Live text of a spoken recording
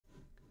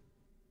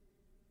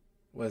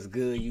What's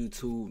good,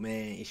 YouTube,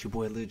 man? It's your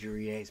boy Lil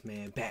Reacts,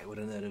 man. Back with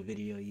another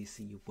video. You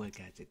see your boy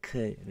got your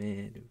cut,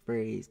 man. The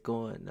phrase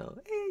going on.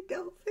 Hey,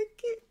 don't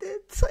forget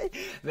that.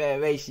 Man,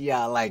 make sure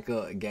y'all like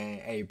up, gang.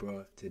 Hey,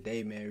 bro.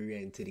 Today, man, we're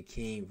reacting to the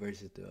King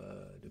versus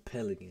the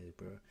Pelicans,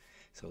 bro.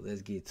 So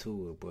let's get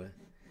to it, boy.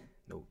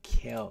 No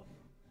cap.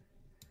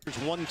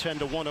 110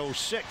 to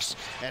 106,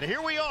 and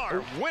here we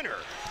are. Winner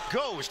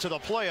goes to the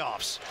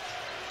playoffs.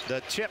 The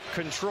tip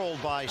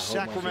controlled by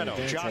Sacramento.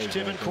 Josh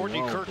Timmon,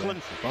 Courtney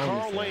Kirkland,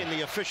 Carl Lane,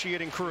 the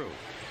officiating crew.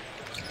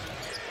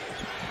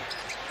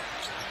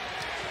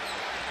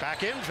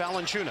 Back in,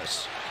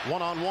 Valanciunas.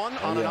 One-on-one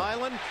on an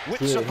island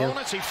with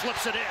Sabonis. He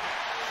flips it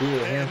in.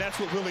 And that's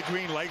what Willie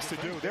Green likes to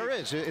do. There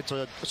is. It's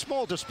a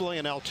small display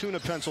in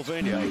Altoona,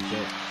 Pennsylvania.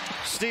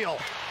 Steal.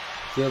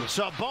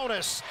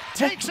 Sabonis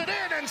takes it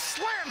in and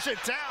slams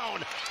it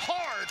down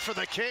hard for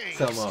the Kings.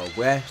 Come on,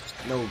 boy.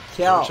 No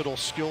cap. Versatile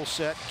skill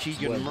set.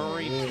 Keegan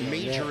Murray,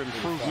 major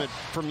improvement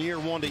from year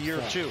one to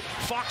year two.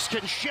 Fox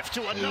can shift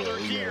to another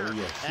gear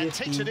and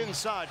takes it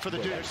inside for the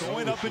Dukes.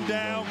 Going up and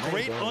down,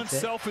 great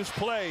unselfish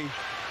play.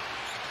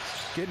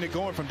 Getting it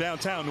going from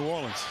downtown New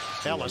Orleans.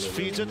 Ellis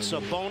feeds it,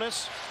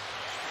 Sabonis.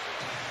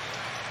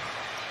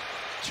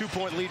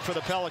 2-point lead for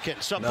the Pelicans.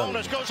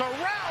 Sabonis goes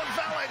around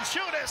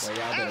Valanciunas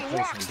and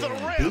rocks the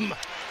rim.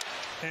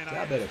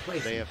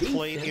 They have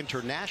played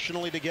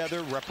internationally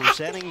together,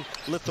 representing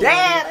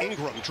Lithuania.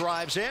 Ingram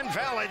drives in.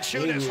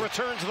 Valanciunas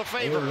returns the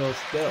favor.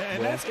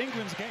 And that's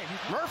Ingram's game.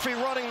 Murphy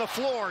running the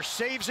floor,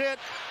 saves it.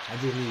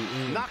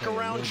 Knock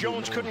around,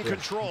 Jones couldn't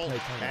control,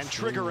 and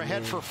trigger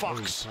ahead for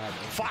Fox.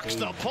 Fox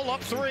the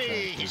pull-up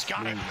three. He's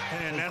got it.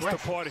 And that's the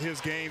part of his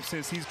game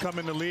since he's come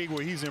in the league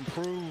where he's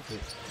improved.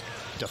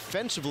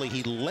 Defensively,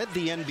 he led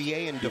the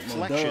NBA in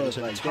deflections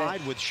and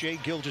tied with Shai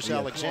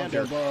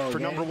Gilgeous-Alexander for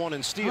 #1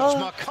 in steals.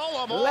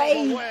 McCollum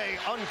all the way,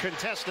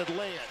 uncontested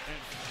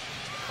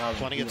lay-in.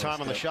 Plenty of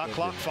time on the shot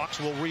clock. Fox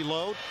will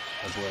reload.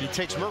 He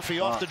takes Murphy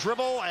off the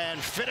dribble and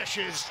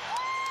finishes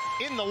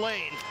in the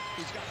lane.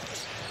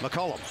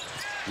 McCollum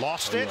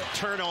lost it.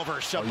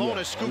 Turnover.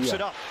 Sabonis scoops it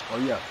up.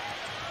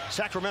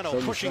 Sacramento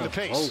pushing the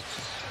pace.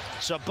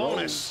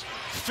 Sabonis,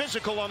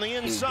 physical on the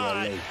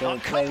inside, a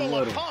couple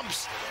of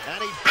pumps,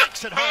 and he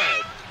backs it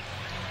home.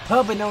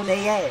 Pumping on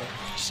their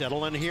ass.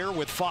 Settle in here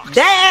with Fox.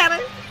 Damn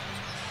it!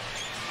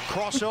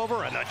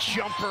 Crossover, and the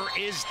jumper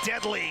is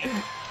deadly.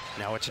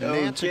 Now it's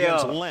Nance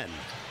against Len.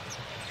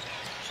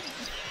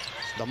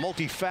 The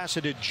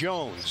multifaceted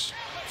Jones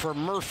for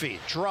Murphy.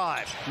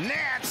 Drive.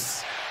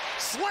 Nance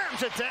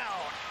slams it down.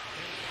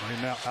 And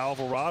now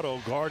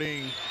Alvarado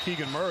guarding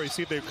Keegan Murray.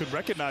 See if they could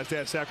recognize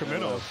that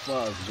Sacramento.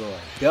 Fox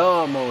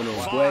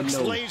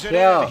lays it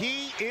in.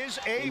 He is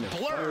a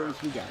blur.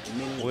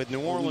 With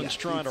New Orleans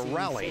trying to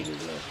rally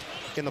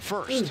in the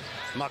first.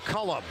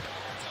 McCollum.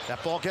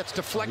 That ball gets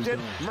deflected.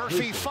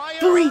 Murphy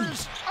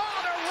fires.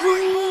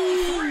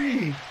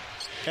 Three.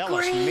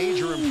 Ellis,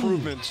 major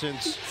improvement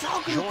since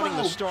joining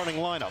the starting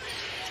lineup.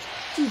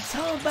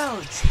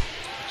 Sabonis,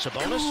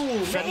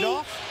 fend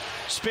off,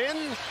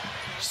 spin.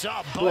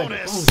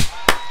 Sabonis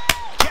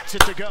gets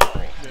it to go.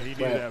 He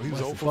needed that. He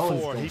was 0 for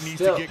 4. He needs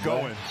to get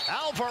going.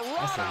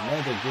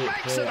 Alvarado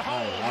makes it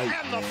home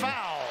and the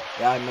foul.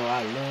 Y'all know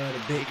I love the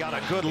big. He got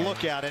a good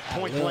look at it.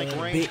 Point blank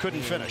range,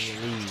 couldn't finish.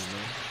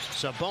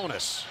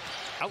 Sabonis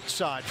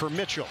outside for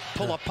Mitchell.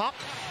 Pull up pop.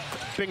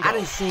 Bingo. I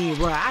done seen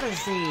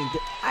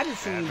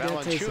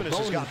Valanciunas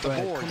has got the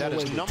board. That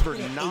is number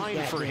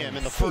 9 for him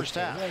in the first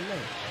half.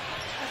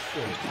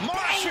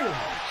 Marshall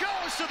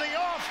goes to the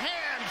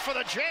offhand for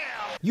the jam.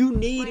 You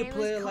need a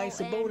player like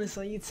Sabonis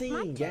on your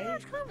team, gang.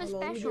 Hold on,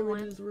 let me get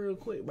rid of this real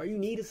quick, bro. You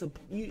need a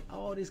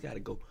all this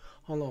gotta go.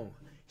 Hold on.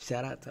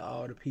 Shout out to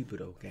all the people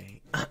though, gang.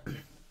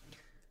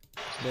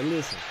 But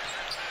listen.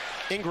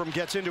 Ingram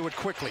gets into it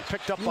quickly,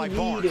 picked up by You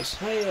Barnes. need a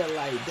player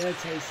like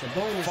Domantas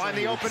Sabonis. Find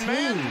the open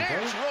man.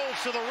 Nance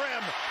rolls to the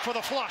rim for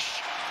the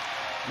flush.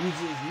 You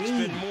just need. It's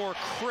been more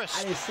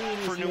crisp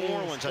for New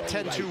Orleans. A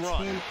 10-2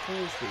 run.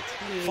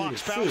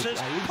 Fox bounces.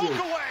 Poke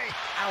away.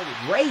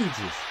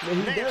 Outrageous.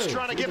 Nance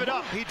trying to give it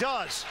up. He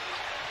does.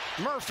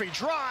 Murphy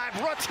drive.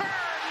 Return.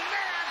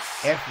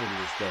 Nance.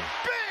 Effortless though.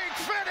 Big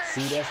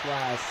finish. See, that's why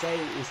I say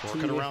it's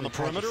working around the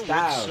perimeter with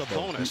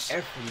Sabonis.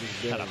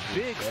 Had a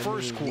big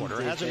first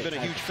quarter. Hasn't been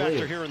a huge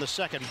factor here in the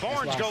second.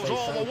 Barnes goes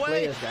all the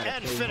way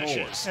and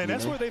finishes. And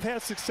that's where they've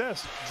had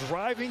success.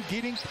 Driving,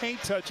 getting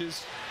paint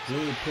touches.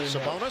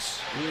 Sabonis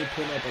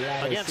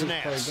against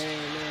Nance.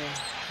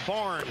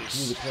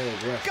 Barnes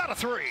got a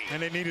three.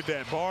 And they needed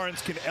that.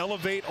 Barnes can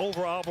elevate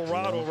over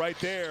Alvarado right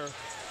there.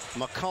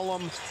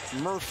 McCollum,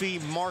 Murphy,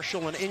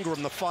 Marshall, and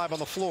Ingram, the 5 on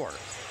the floor.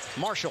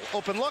 Marshall,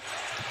 open look.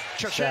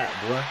 Shot,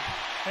 bro.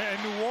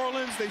 And New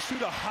Orleans, they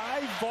shoot a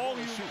high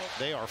volume.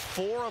 They are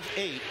 4 of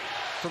 8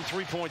 from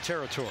three-point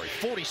territory.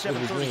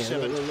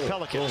 47-37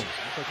 Pelicans.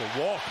 Like a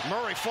walk.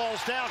 Murray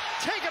falls down.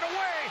 Take it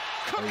away.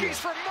 Cookies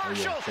from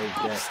Marshall.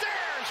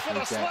 Upstairs for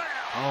the slam.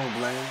 I don't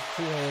blame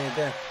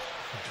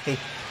him.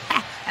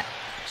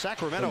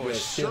 Sacramento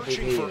is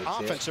searching for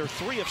offense. They're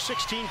 3 of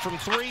 16 from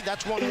 3.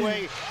 That's one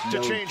way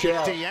to change it.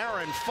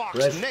 De'Aaron Fox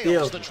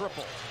nails the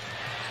triple.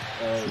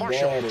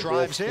 Marshall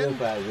drives in,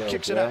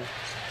 kicks it out.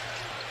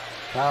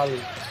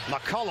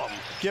 McCollum,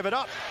 give it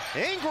up.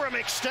 Ingram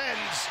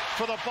extends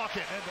for the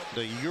bucket.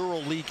 The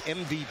EuroLeague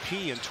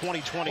MVP in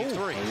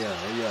 2023.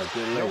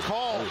 No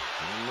call.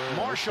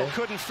 Marshall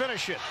couldn't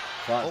finish it.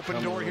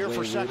 Open door here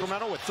for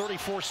Sacramento with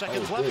 34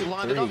 seconds left. He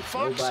lined it up.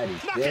 Fox,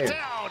 knock it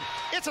down.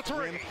 It's a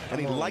three. And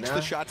he likes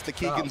the shots that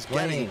Keegan's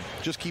getting.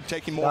 Just keep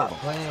taking more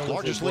of them.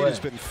 Largest lead has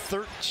been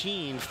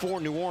 13 for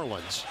New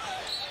Orleans.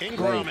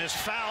 Ingram is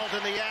fouled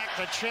in the act.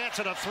 A chance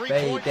at a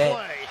three-point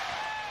play.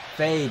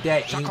 Fade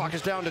that. Shot clock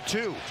is down to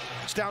 2.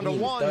 It's down to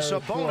 1.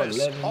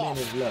 Sabonis off.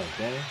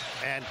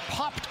 And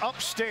popped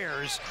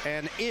upstairs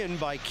and in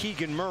by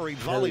Keegan Murray,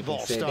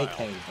 volleyball style. They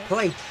can't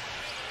play.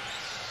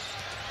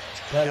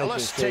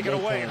 Ellis taken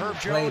away. Herb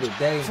Jones,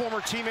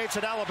 former teammates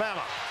at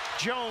Alabama.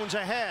 Jones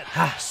ahead.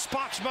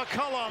 Spots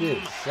McCollum.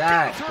 Good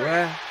shot,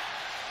 bruh.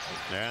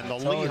 And the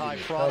Lehigh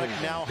product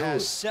now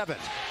has 7.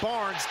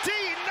 Barnes,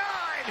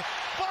 D9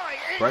 by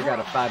Ingram. Bro, I got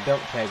a 5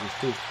 dunk package,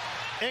 too.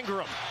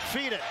 Ingram,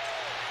 feed it.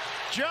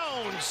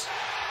 Jones.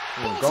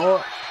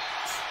 Go.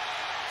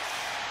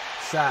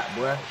 Shot,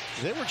 bruh.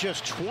 They were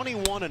just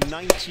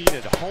 21-19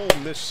 at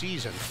home this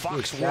season.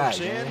 Fox works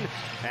in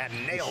and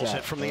nails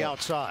it from the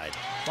outside.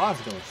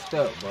 Fox gonna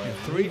step, bro.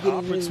 3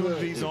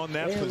 opportunities on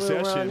that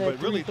possession, but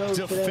really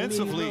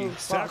defensively,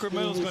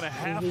 Sacramento's going to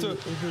have to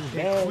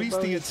increase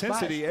the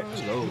intensity.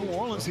 New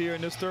Orleans here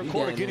in this third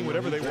quarter getting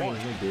whatever they want.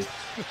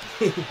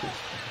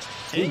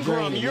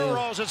 Ingram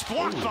Euros, it's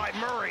blocked by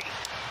Murray.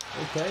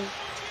 Okay.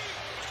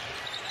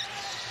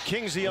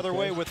 Kings the other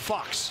way with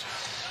Fox.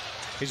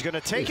 He's going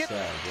to take it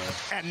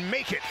and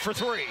make it for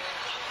 3.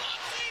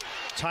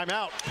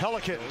 Timeout.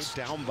 Pelicans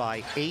down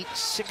by 8.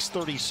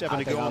 6:37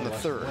 to go in the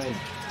third.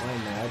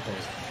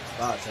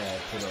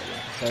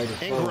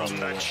 Ingram,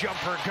 the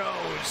jumper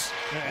goes.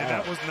 And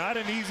that was not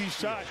an easy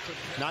shot.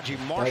 Najee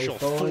Marshall,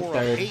 4 of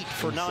 8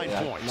 for 9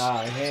 points.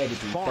 Nah, it had to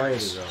be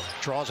Barnes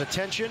draws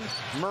attention.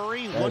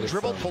 Murray, one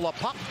dribble, pull up,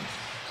 pop.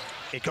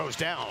 It goes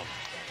down.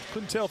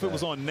 Couldn't tell if it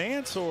was on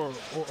Nance or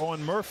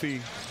on Murphy.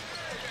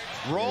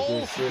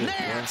 Roll,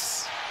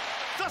 Nance,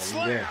 the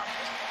slam.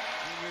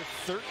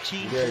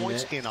 13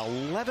 points in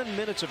 11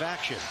 minutes of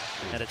action.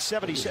 And it's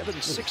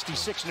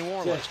 77-66 New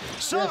Orleans.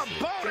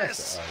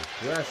 Sabonis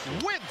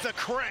with the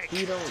crank.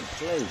 He don't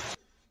play.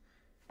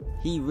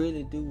 He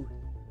really do.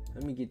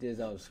 Let me get this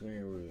off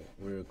screen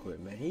real quick,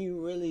 man. He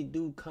really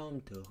do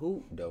come to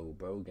hoop, though,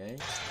 bro, gang.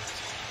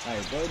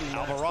 Right, bro,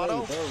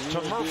 Alvarado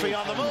to Murphy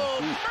on the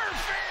move.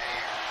 Murphy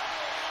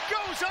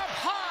goes up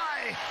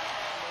high.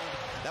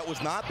 That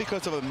was not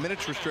because of a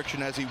minutes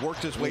restriction as he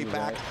worked his way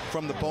back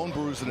from the bone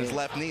bruise in his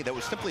left knee. That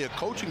was simply a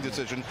coaching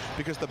decision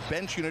because the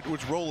bench unit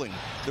was rolling.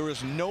 There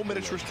is no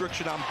minutes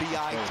restriction on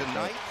BI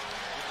tonight.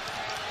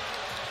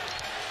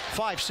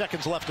 5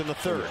 seconds left in the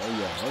third.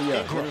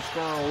 Ingram.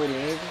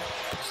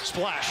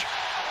 Splash.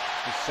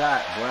 Good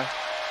shot, bro.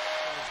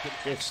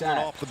 Good shot.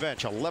 Off the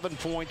bench. 11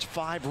 points,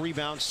 5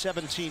 rebounds,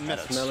 17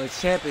 minutes. Smelling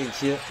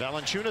championship.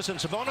 Valanciunas and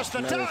Sabonis.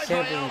 The dive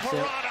by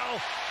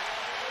Alvarado.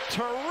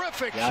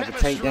 Terrific Y'all can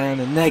take down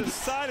the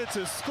Nuggets. Y'all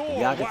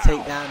can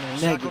take down the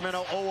Nuggets.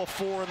 Sacramento 0 of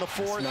 4 in the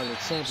fourth.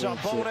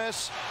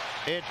 Sabonis,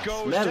 it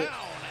goes down.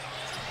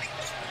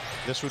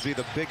 This would be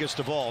the biggest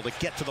of all to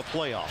get to the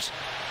playoffs.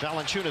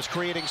 Valanciunas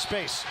creating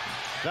space.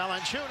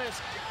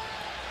 Valanciunas.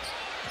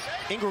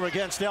 Ingram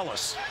against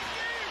Ellis.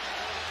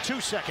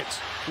 2 seconds.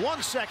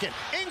 1 second.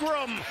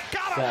 Ingram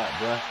got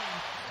him.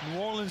 New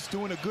Orleans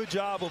doing a good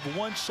job of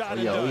one shot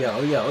and done.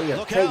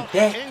 Look take out.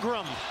 That.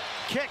 Ingram.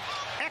 Kick.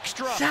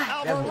 Extra.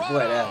 Shot. That's my boy.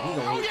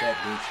 He gonna hit that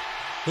bitch.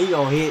 He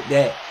gonna hit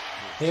that.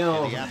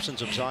 In the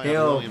absence of Zion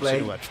Williamson,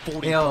 who had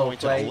 40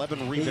 points and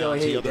 11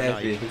 rebounds the other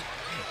night.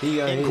 He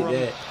gonna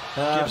hit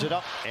that. Gives it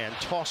up and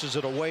tosses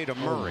it away to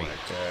Murray.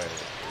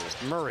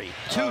 Murray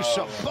to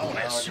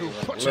Sabonis, who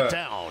puts it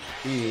down.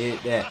 He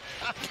hit that.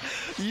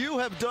 You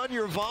have done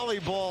your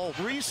volleyball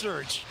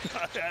research.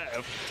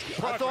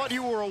 I thought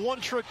you were a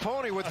one-trick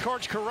pony with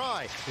Karch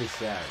Karai.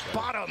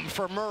 Bottom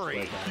for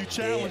Murray. You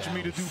challenged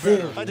me to do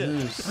better. I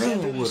did.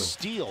 7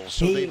 steals,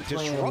 so they've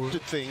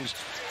disrupted things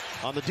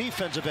on the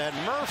defensive end.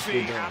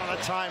 Murphy out of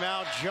the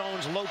timeout.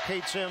 Jones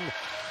locates him.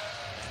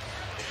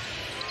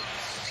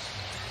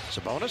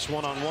 Sabonis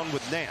one-on-one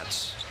with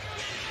Nance.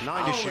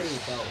 9 to shoot.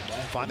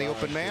 Find the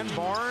open man.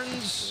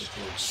 Barnes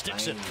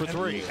sticks it for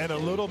 3. And a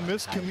little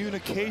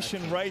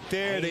miscommunication right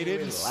there. They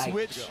didn't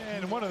switch.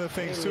 And one of the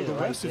things, too, the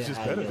West is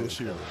just better this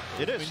year.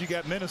 It is. I mean, you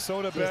got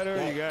Minnesota better.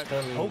 You got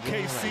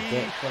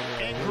OKC.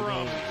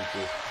 Ingram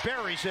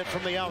buries it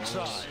from the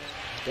outside.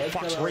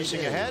 Fox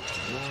racing ahead.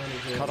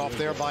 Cut off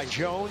there by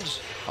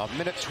Jones.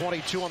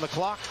 1:22 on the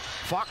clock.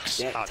 Fox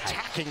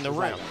attacking the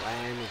rim.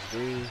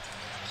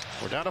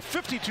 We're down to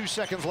 52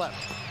 seconds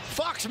left.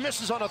 Fox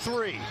misses on a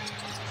 3.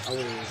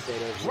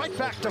 Right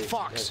back to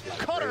Fox.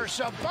 Cutter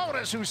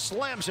Sabonis, who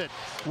slams it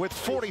with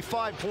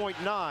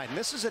 45.9.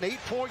 This is an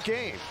 8-point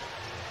game.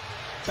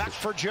 Back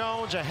for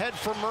Jones, ahead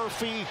for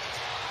Murphy.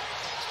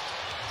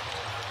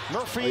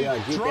 Murphy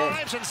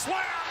drives and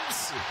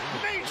slams.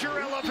 Major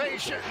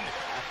elevation.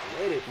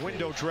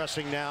 Window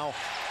dressing now.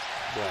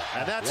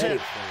 And that's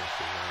it.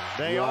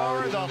 They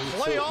are the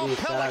playoff Pelicans.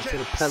 Shout out to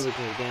the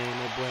Pelicans game.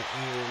 That boy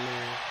Ingram,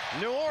 man.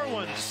 New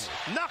Orleans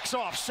knocks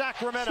off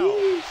Sacramento.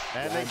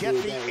 And they get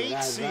the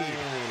 8th seed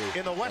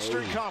in the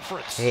Western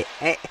Conference.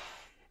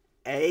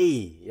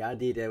 Hey, y'all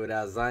did that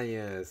without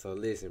Zion. So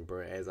listen,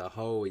 bro, as a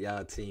whole,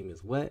 y'all team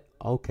is what?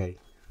 Okay.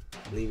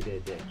 Leave it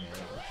at that, man.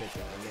 I'll catch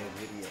y'all in that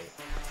video.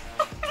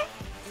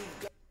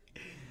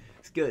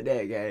 It's good,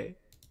 that, gang.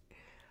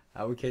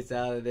 I will catch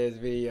y'all in this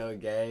video,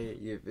 gang.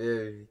 You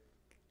feel me?